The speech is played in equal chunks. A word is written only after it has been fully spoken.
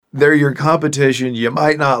they're your competition. You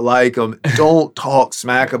might not like them. Don't talk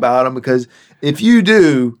smack about them, because if you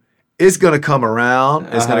do, it's going to come around.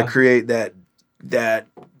 It's going to create that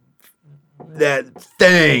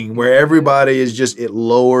thing where everybody is just, it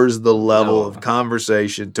lowers the level of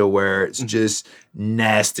conversation to where it's just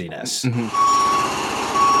nastiness.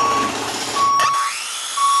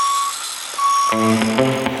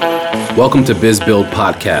 Welcome to Biz Build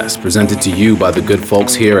Podcast, presented to you by the good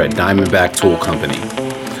folks here at Diamondback Tool Company.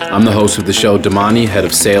 I'm the host of the show, Damani, head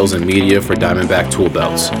of sales and media for Diamondback Tool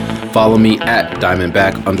Belts. Follow me at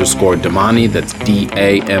Diamondback_Damani, that's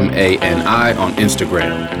D-A-M-A-N-I on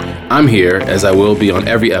Instagram. I'm here, as I will be on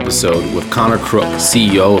every episode, with Connor Crook,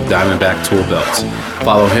 CEO of Diamondback Tool Belts.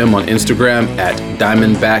 Follow him on Instagram at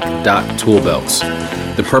diamondback.toolbelts.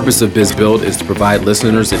 The purpose of Biz Build is to provide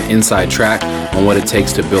listeners an inside track on what it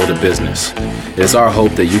takes to build a business. It is our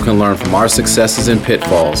hope that you can learn from our successes and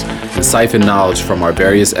pitfalls and siphon knowledge from our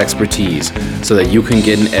various expertise so that you can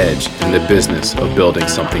get an edge in the business of building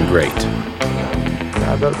something great.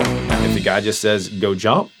 If the guy just says, go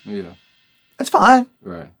jump, that's fine.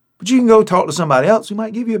 Right. But you can go talk to somebody else who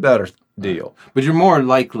might give you a better deal. But you're more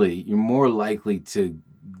likely to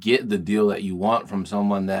get the deal that you want from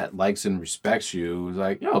someone that likes and respects you. It's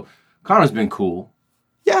like, Connor's been cool.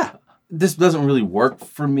 Yeah. This doesn't really work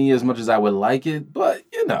for me as much as I would like it, but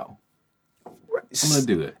I'm gonna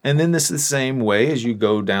do it. And then this is the same way as you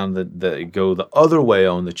go down the other way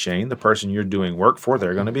on the chain. The person you're doing work for,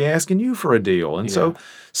 they're going to be asking you for a deal, and so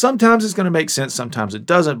sometimes it's going to make sense, sometimes it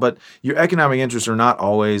doesn't. But your economic interests are not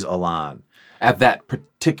always aligned at that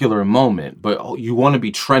particular moment. But you want to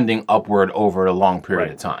be trending upward over a long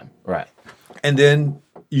period of time, right? And then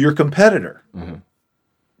your competitor. Mm-hmm.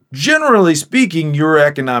 Generally speaking, your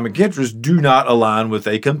economic interests do not align with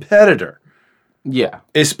a competitor. Yeah.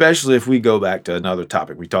 Especially if we go back to another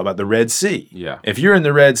topic. We talk about the Red Sea. Yeah. If you're in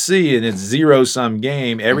the Red Sea and it's zero-sum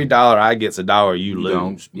game, every dollar I get's a dollar you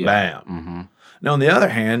lose. Bam. Mm-hmm. Now, on the other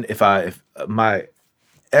hand, if my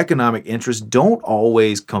economic interests don't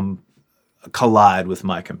always collide with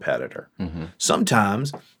my competitor. Mm-hmm.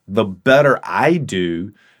 Sometimes the better I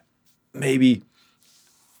do, maybe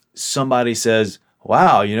somebody says,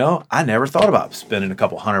 wow, I never thought about spending a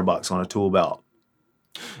couple $100 on a tool belt.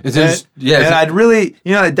 And I'd really,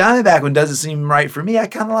 the Diamondback one doesn't seem right for me. I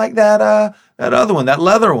kind of like that other one, that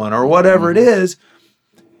leather one, or whatever it is.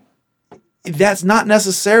 That's not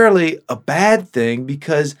necessarily a bad thing,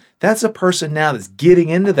 because that's a person now that's getting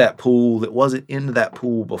into that pool that wasn't into that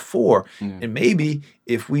pool before. Mm. And maybe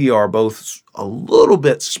if we are both a little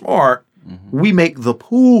bit smart, we make the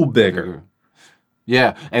pool bigger.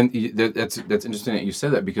 Yeah, and that's interesting that you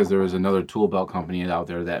said that, because there is another tool belt company out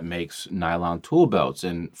there that makes nylon tool belts,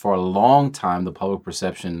 and for a long time the public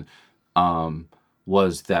perception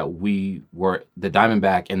was that the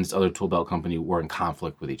Diamondback and this other tool belt company were in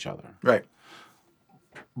conflict with each other. Right.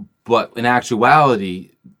 But in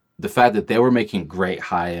actuality, the fact that they were making great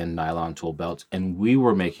high-end nylon tool belts and we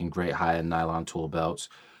were making great high-end nylon tool belts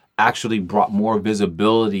actually brought more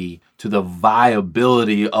visibility to the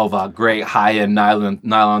viability of a great high-end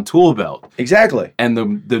nylon tool belt. Exactly. And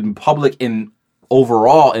the public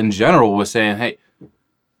overall in general was saying, hey,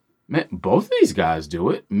 man, both of these guys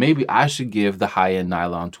do it. Maybe I should give the high-end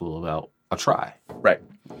nylon tool belt a try. Right.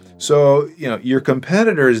 So, your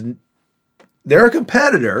competitors, they're a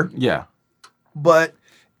competitor. Yeah. But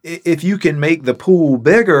if you can make the pool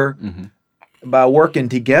bigger, by working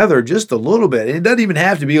together just a little bit. And it doesn't even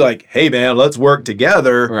have to be like, hey, man, let's work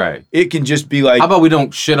together. Right. It can just be like... How about we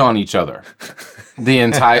don't shit on each other? The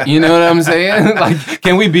entire... You know what I'm saying? Like,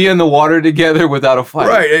 can we be in the water together without a fight?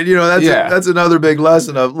 Right. And, that's another big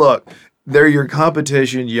lesson of, look, they're your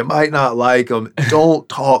competition. You might not like them. Don't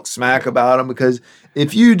talk smack about them, because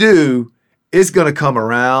if you do, it's going to come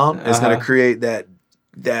around. It's going to create that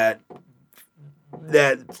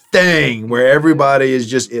thing where everybody is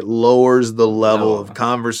just, it lowers the level of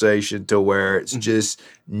conversation to where it's just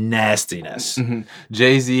nastiness. Mm-hmm.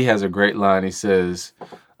 Jay-Z has a great line. He says,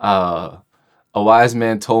 a wise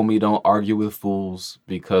man told me don't argue with fools,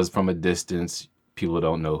 because from a distance, people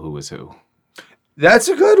don't know who is who. That's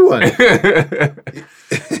a good one.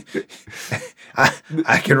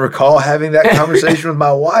 I can recall having that conversation with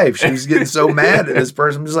my wife. She was getting so mad at this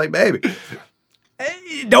person. I'm just like, baby,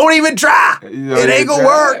 don't even try. It ain't gonna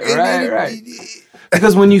work. Right.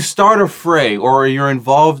 Because when you start a fray or you're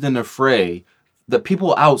involved in a fray, the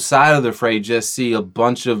people outside of the fray just see a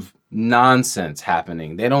bunch of nonsense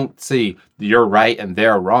happening. They don't see you're right and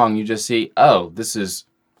they're wrong. You just see, this is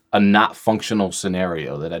a not functional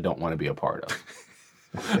scenario that I don't want to be a part of.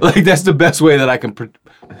 Like, that's the best way that I can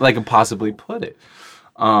possibly put it.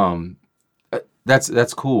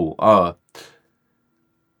 That's cool.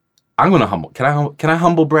 I'm gonna humble. Can I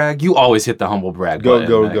humble brag? You always hit the humble brag button.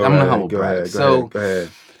 Go. I'm gonna humble brag. Go ahead.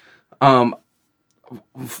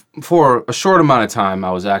 For a short amount of time,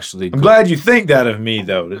 I was actually. I'm glad you think that of me,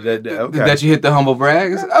 though. Okay. That you hit the humble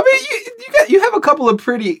brags. I mean, you have a couple of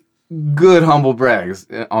pretty good humble brags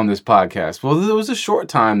on this podcast. Well, there was a short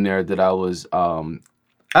time there that I was. I'm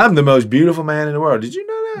the most beautiful man in the world. Did you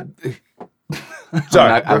know that?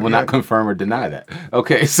 Sorry, I will not confirm or deny that.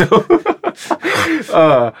 Okay, so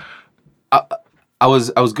I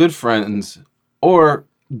was good friends or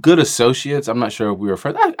good associates. I'm not sure if we were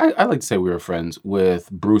friends. I like to say we were friends with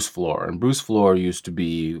Bruce Floor. And Bruce Floor used to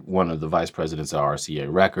be one of the vice presidents of RCA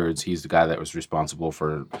Records. He's the guy that was responsible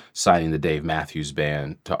for signing the Dave Matthews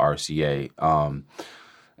Band to RCA.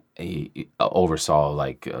 He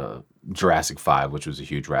oversaw Jurassic 5, which was a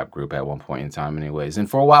huge rap group at one point in time anyways. And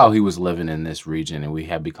for a while, he was living in this region, and we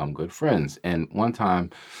had become good friends. And one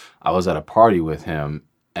time, I was at a party with him,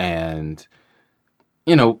 and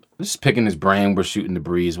just picking his brain, we're shooting the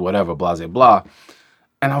breeze, whatever, blah, blah, blah.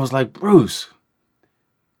 And I was like, Bruce,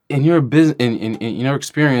 in your business, in your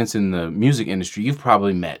experience in the music industry, you've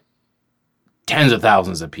probably met tens of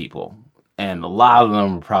thousands of people, and a lot of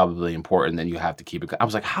them are probably important that you have to keep. I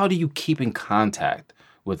was like, how do you keep in contact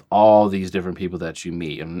with all these different people that you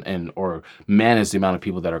meet, and or manage the amount of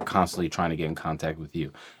people that are constantly trying to get in contact with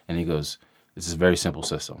you? And he goes, this is a very simple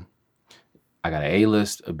system. I got an A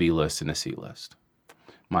list, a B list, and a C list.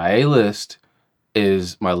 My A list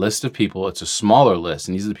is my list of people. It's a smaller list,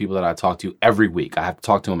 and these are the people that I talk to every week. I have to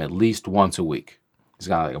talk to them at least once a week. I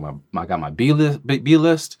got my B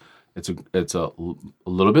list. It's a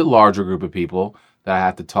little bit larger group of people that I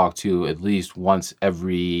have to talk to at least once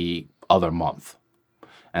every other month.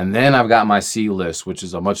 And then I've got my C list, which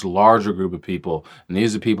is a much larger group of people, and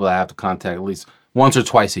these are people that I have to contact at least once or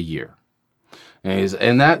twice a year. And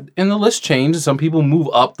the list changes. Some people move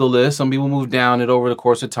up the list. Some people move down it over the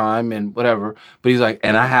course of time and whatever. But he's like,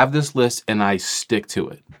 and I have this list and I stick to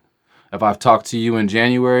it. If I've talked to you in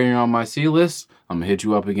January and you're on my C list, I'm going to hit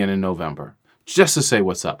you up again in November just to say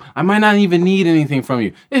what's up. I might not even need anything from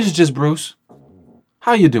you. It's just, Bruce,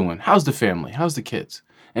 how you doing? How's the family? How's the kids?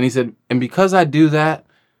 And he said, and because I do that,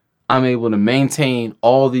 I'm able to maintain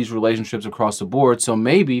all these relationships across the board. So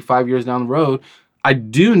maybe 5 years down the road, I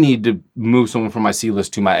do need to move someone from my C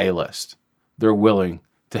list to my A list. They're willing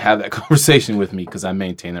to have that conversation with me because I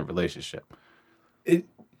maintain that relationship.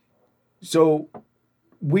 So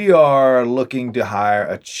we are looking to hire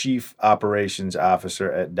a chief operations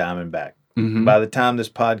officer at Diamondback. Mm-hmm. By the time this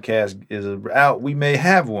podcast is out, we may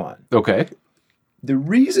have one. Okay. The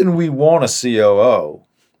reason we want a COO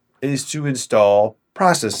is to install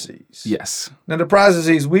processes. Yes. Now, the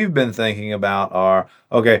processes we've been thinking about are,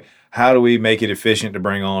 okay, how do we make it efficient to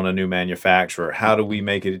bring on a new manufacturer? How do we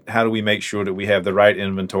make sure that we have the right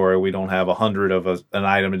inventory? We don't have 100 of an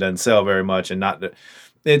item that doesn't sell very much, and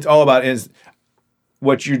it's all about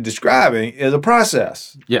what you're describing is a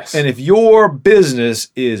process. Yes. And if your business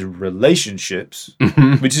is relationships,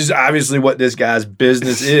 which is obviously what this guy's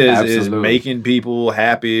business is making people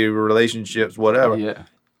happy, relationships, whatever. Yeah.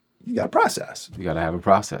 You got a process. You got to have a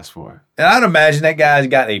process for it. And I'd imagine that guy's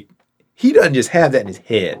got he doesn't just have that in his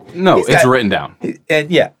head. No, it's written down. And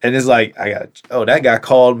it's like, that guy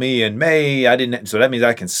called me in May. So that means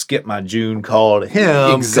I can skip my June call to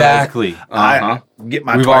him. Exactly. I get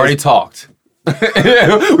my We've already talked.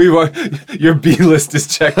 Your B list is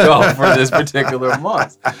checked off for this particular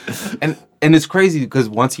month. And it's crazy because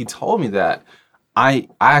once he told me that, I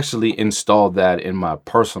actually installed that in my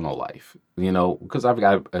personal life, because I've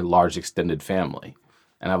got a large extended family.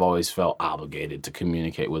 And I've always felt obligated to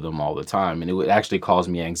communicate with them all the time. And it would actually cause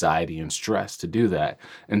me anxiety and stress to do that.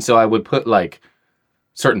 And so I would put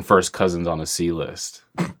certain first cousins on a C list.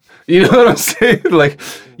 You know what I'm saying?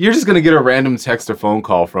 You're just going to get a random text or phone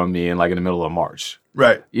call from me in the middle of March.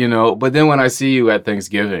 Right. But then when I see you at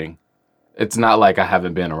Thanksgiving, it's not like I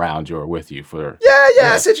haven't been around you or with you for...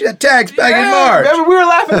 Yeah. I sent you a text back in March. Remember, we were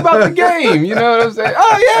laughing about the game. You know what I'm saying?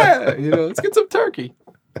 Oh, yeah. Let's get some turkey.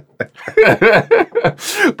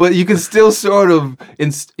 But you can still sort of,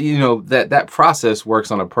 that process works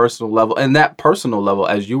on a personal level. And that personal level,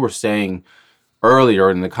 as you were saying earlier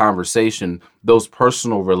in the conversation, those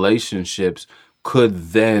personal relationships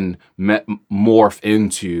could then morph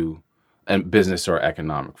into a business or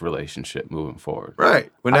economic relationship moving forward.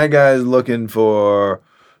 Right. When that guy's looking for,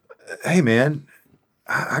 hey, man,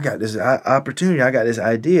 I got this opportunity. I got this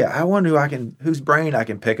idea. I wonder whose brain I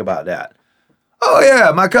can pick about that. Oh, yeah,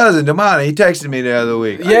 my cousin, Damani, he texted me the other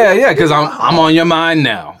week. Yeah, because I'm on your mind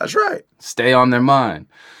now. That's right. Stay on their mind.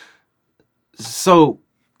 So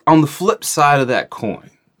on the flip side of that coin,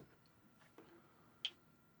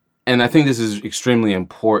 and I think this is extremely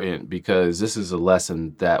important because this is a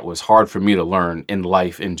lesson that was hard for me to learn in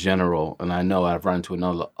life in general, and I know I've run into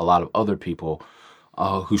a lot of other people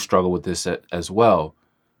who struggle with this as well.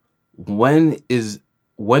 When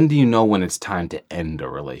do you know when it's time to end a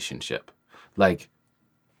relationship? Like,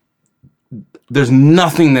 there's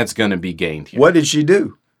nothing that's going to be gained here. What did she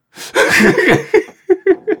do?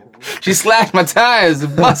 She slashed my tires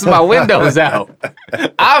and busted my windows out.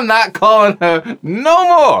 I'm not calling her no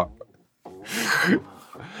more.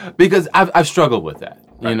 Because I've struggled with that.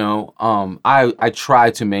 Right. You know, I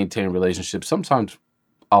try to maintain relationships. Sometimes,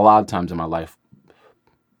 a lot of times in my life,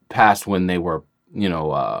 past when they were, you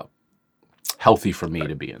know, healthy for me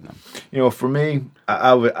to be in them. You know, for me,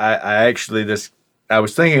 I was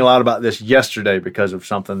thinking a lot about this yesterday because of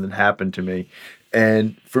something that happened to me.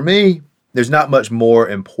 And for me, there's not much more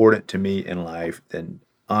important to me in life than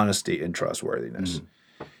honesty and trustworthiness.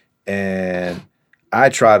 Mm-hmm. And I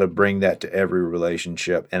try to bring that to every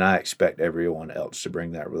relationship, and I expect everyone else to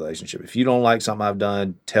bring that relationship. If you don't like something I've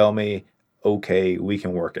done, tell me, okay, we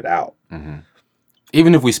can work it out. Mm-hmm.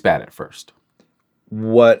 Even if we spat at first.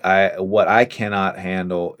 What I cannot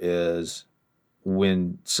handle is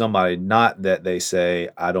when somebody, not that they say,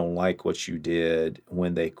 I don't like what you did,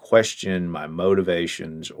 when they question my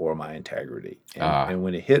motivations or my integrity. And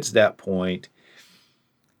when it hits that point,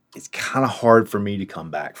 it's kind of hard for me to come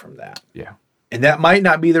back from that. Yeah. And that might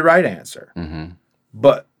not be the right answer. Mm-hmm.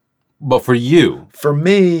 But for you. For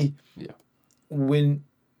me, yeah. When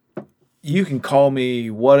you can call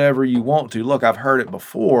me whatever you want to. Look, I've heard it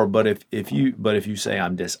before, but if you say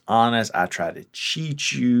I'm dishonest, I try to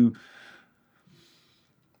cheat you,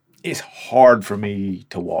 it's hard for me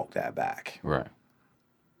to walk that back. Right.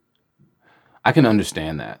 I can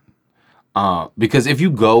understand that. Because if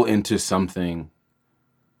you go into something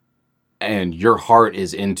and your heart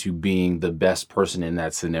is into being the best person in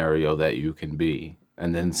that scenario that you can be,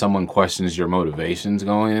 and then someone questions your motivations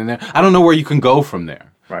going in there, I don't know where you can go from there.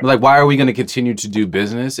 Right. Like, why are we going to continue to do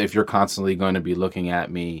business if you're constantly going to be looking at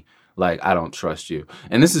me like I don't trust you?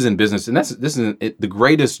 And this is in business, and this is the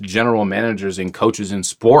greatest general managers and coaches in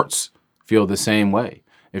sports feel the same way.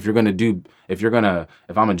 If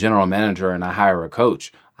I'm a general manager and I hire a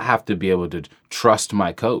coach, I have to be able to trust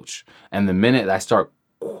my coach. And the minute I start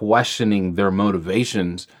questioning their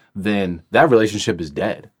motivations, then that relationship is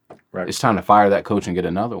dead. Right. It's time to fire that coach and get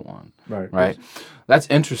another one. Right. That's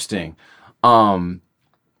interesting.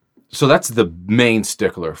 So that's the main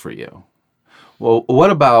stickler for you. Well, what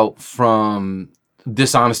about from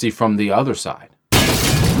dishonesty from the other side?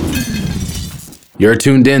 You're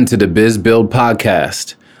tuned in to the Biz Build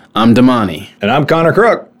Podcast. I'm Damani. And I'm Connor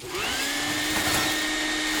Crook.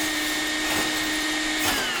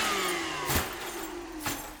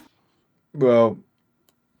 Well,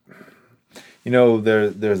 you know,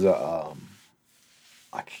 there's a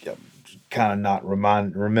I'm kind of not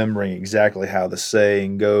remembering exactly how the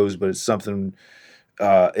saying goes, but it's something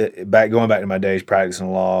going back to my days practicing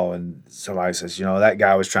law, and somebody says, you know, that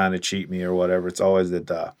guy was trying to cheat me or whatever. It's always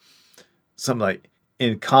that something like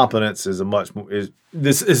incompetence is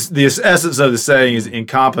the essence of the saying is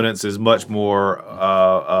incompetence is much more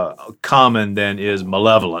common than is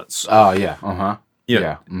malevolence. Oh yeah, uh-huh.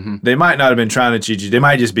 Yeah. Mm-hmm. They might not have been trying to cheat you. They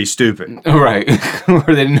might just be stupid. Right.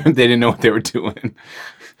 Or they didn't know what they were doing.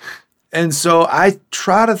 And so I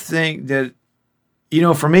try to think that, you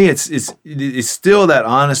know, for me, it's still that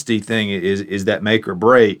honesty thing is that make or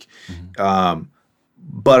break. Mm-hmm.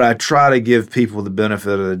 But I try to give people the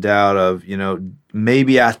benefit of the doubt of, you know,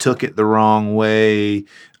 maybe I took it the wrong way.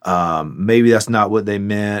 Maybe that's not what they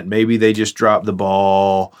meant. Maybe they just dropped the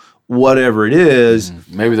ball. Whatever it is.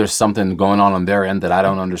 Maybe there's something going on their end that I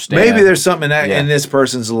don't understand. Maybe there's something in this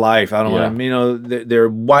person's life. I don't know. You know, their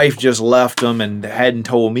wife just left them and hadn't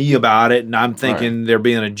told me about it, and I'm thinking they're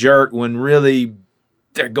being a jerk when really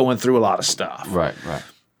they're going through a lot of stuff. Right.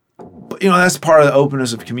 But, you know, that's part of the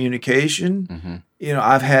openness of communication. Mm-hmm. You know,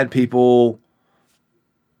 I've had people,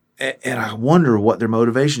 and I wonder what their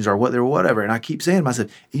motivations are, what they're whatever, and I keep saying to myself,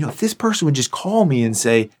 you know, if this person would just call me and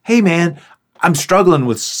say, hey, man, I'm struggling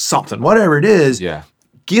with something, whatever it is. Yeah.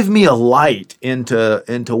 Give me a light into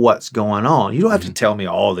what's going on. You don't have to tell me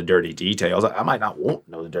all the dirty details. I might not want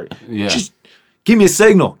to know the dirty. Yeah. Just give me a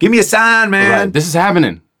signal. Give me a sign, man. Right. This is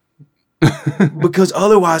happening. Because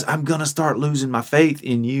otherwise, I'm gonna start losing my faith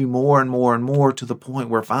in you more and more and more to the point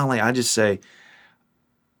where finally I just say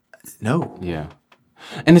no. Yeah.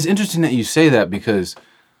 And it's interesting that you say that because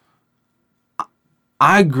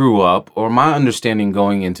I grew up, or my understanding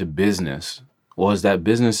going into business was that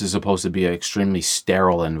business is supposed to be an extremely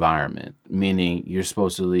sterile environment, meaning you're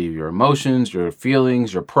supposed to leave your emotions, your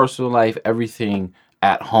feelings, your personal life, everything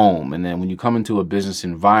at home. And then when you come into a business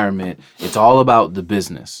environment, it's all about the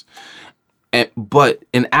business. But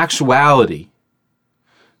in actuality,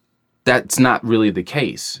 that's not really the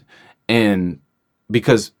case. And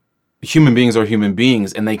because human beings are human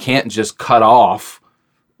beings, and they can't just cut off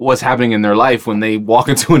what's happening in their life when they walk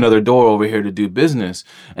into another door over here to do business.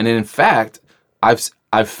 And in fact,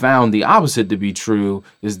 I've found the opposite to be true,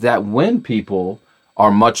 is that when people are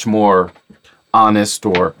much more honest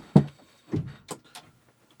or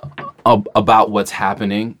about what's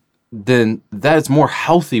happening, then that is more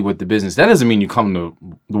healthy with the business. That doesn't mean you come to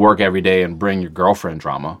work every day and bring your girlfriend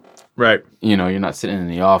drama. Right. You know, you're not sitting in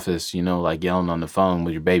the office, you know, like yelling on the phone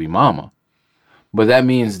with your baby mama. But that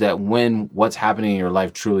means that when what's happening in your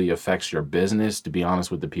life truly affects your business, to be honest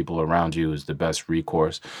with the people around you is the best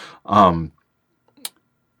recourse. And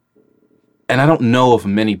I don't know if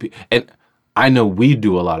many people, and I know we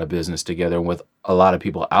do a lot of business together with a lot of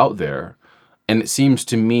people out there. And it seems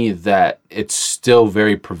to me that it's still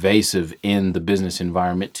very pervasive in the business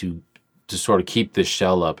environment to sort of keep this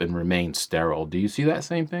shell up and remain sterile. Do you see that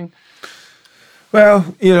same thing?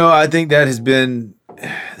 Well, you know, I think that's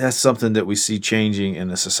something that we see changing in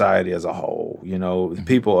the society as a whole. You know, the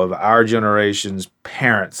people of our generation's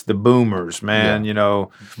parents, the boomers, man, you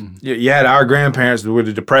know, you had our grandparents with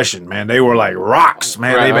the Depression, man. They were like rocks,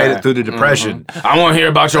 man. They made it through the Depression. I want to hear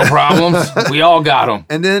about your problems. We all got them.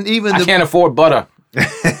 And then I can't afford butter.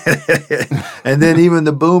 And then even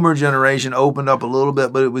the boomer generation opened up a little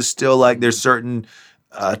bit, but it was still like there's certain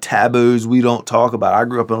taboos we don't talk about. I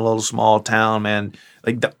grew up in a little small town, man.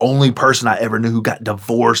 Like the only person I ever knew who got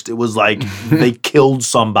divorced, it was like they killed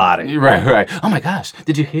somebody. Right. Oh my gosh,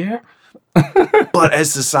 did you hear? But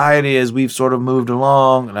as society, as we've sort of moved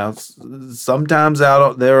along, now sometimes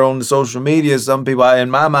out there on the social media, some people, in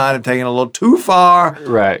my mind, have taken it a little too far.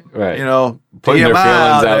 Right. You know, putting their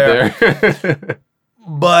feelings out there.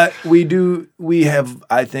 But we have,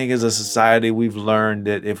 I think as a society, we've learned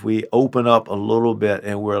that if we open up a little bit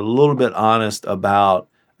and we're a little bit honest about,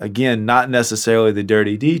 again, not necessarily the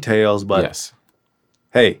dirty details, but yes.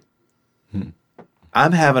 Hey,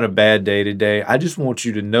 I'm having a bad day today. I just want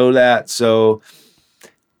you to know that. So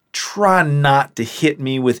try not to hit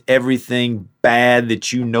me with everything bad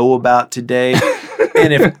that you know about today.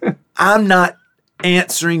 And if I'm not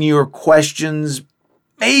answering your questions,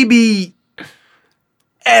 maybe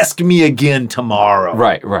ask me again tomorrow.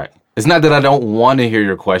 Right. It's not that I don't want to hear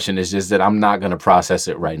your question. It's just that I'm not going to process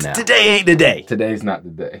it right now. Today ain't the day. Today's not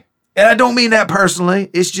the day. And I don't mean that personally.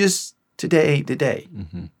 It's just today ain't the day.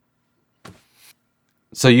 Mm-hmm.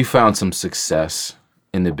 So you found some success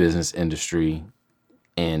in the business industry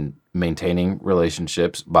in maintaining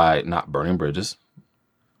relationships by not burning bridges.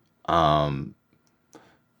 The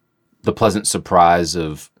pleasant surprise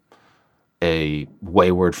of a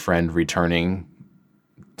wayward friend returning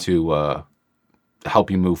to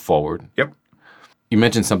help you move forward. Yep. You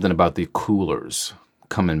mentioned something about the coolers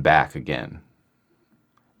coming back again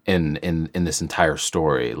in this entire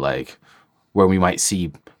story, like where we might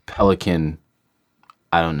see Pelican,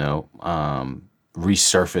 I don't know,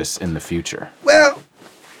 resurface in the future. Well,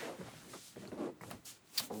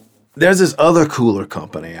 there's this other cooler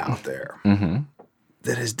company out there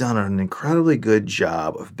that has done an incredibly good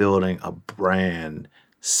job of building a brand,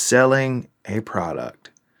 selling a product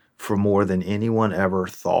for more than anyone ever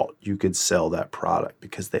thought you could sell that product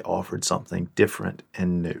because they offered something different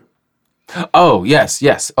and new. Oh,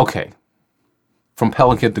 yes. Okay. From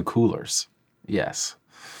Pelican to coolers. Yes.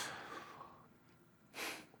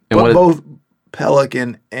 And but both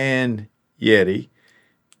Pelican and Yeti,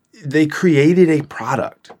 they created a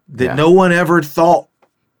product that no one ever thought.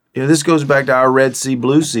 You know, this goes back to our Red Sea,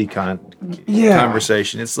 Blue Sea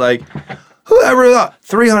conversation. It's like, whoever thought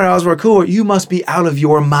 $300 for a cooler, you must be out of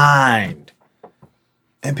your mind.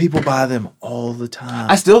 And people buy them all the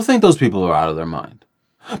time. I still think those people are out of their mind.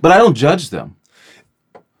 But I don't judge them.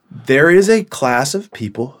 There is a class of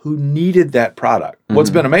people who needed that product. What's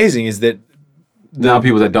been amazing is that now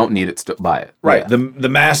people that don't need it still buy it. Right. Yeah. The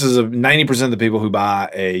masses of 90% of the people who buy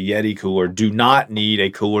a Yeti cooler do not need a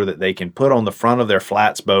cooler that they can put on the front of their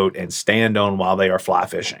flats boat and stand on while they are fly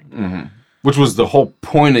fishing. Mm-hmm. Which was the whole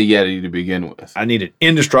point of Yeti to begin with. I need an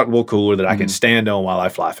indestructible cooler that I can stand on while I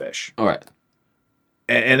fly fish. All right.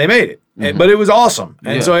 And they made it. But it was awesome.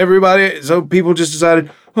 And so people just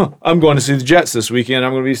decided, I'm going to see the Jets this weekend.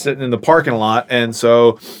 I'm going to be sitting in the parking lot. And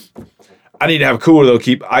so I need to have a cooler that'll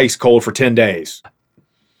keep ice cold for 10 days.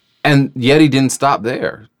 And Yeti didn't stop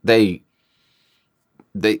there.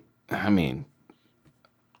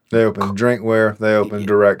 They open drinkware. They open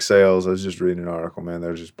direct sales. I was just reading an article, man.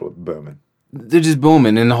 They're just booming. They're just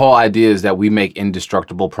booming. And the whole idea is that we make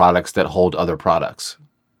indestructible products that hold other products.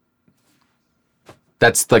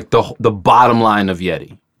 That's like the bottom line of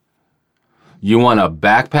Yeti. You want a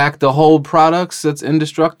backpack to hold products that's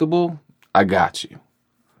indestructible? I got you.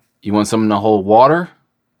 You want something to hold water?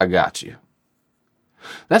 I got you.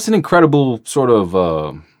 That's an incredible sort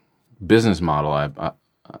of business model,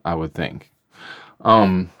 I would think.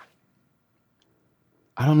 I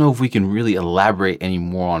don't know if we can really elaborate any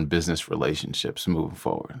more on business relationships moving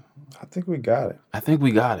forward. I think we got it. I think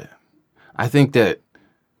that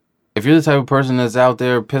if you're the type of person that's out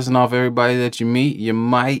there pissing off everybody that you meet, you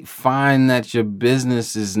might find that your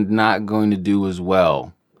business is not going to do as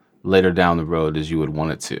well later down the road as you would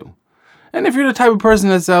want it to. And if you're the type of person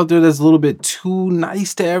that's out there that's a little bit too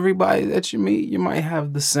nice to everybody that you meet, you might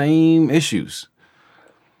have the same issues.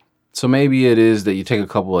 So maybe it is that you take a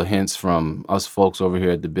couple of hints from us folks over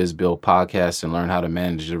here at the Biz Build podcast and learn how to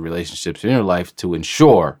manage your relationships in your life to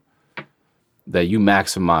ensure that you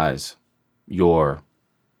maximize your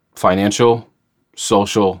financial,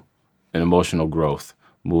 social, and emotional growth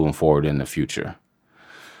moving forward in the future.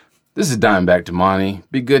 This is Diamondback Damani.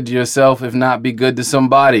 Be good to yourself. If not, be good to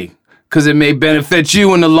somebody, because it may benefit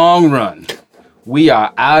you in the long run. We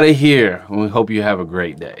are out of here, and we hope you have a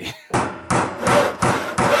great day.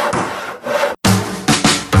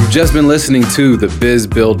 You've just been listening to the Biz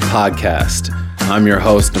Build podcast. I'm your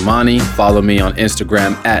host, Damani. Follow me on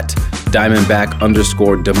Instagram at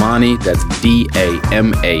Diamondback_Damani. That's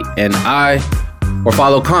DAMANI. Or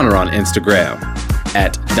follow Connor on Instagram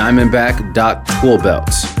at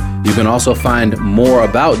Diamondback.toolbelts. You can also find more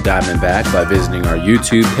about Diamondback by visiting our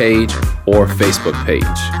YouTube page or Facebook page.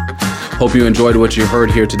 Hope you enjoyed what you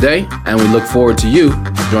heard here today, and we look forward to you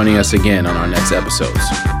joining us again on our next episodes.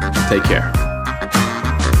 Take care.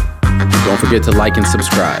 Don't forget to like and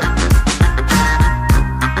subscribe.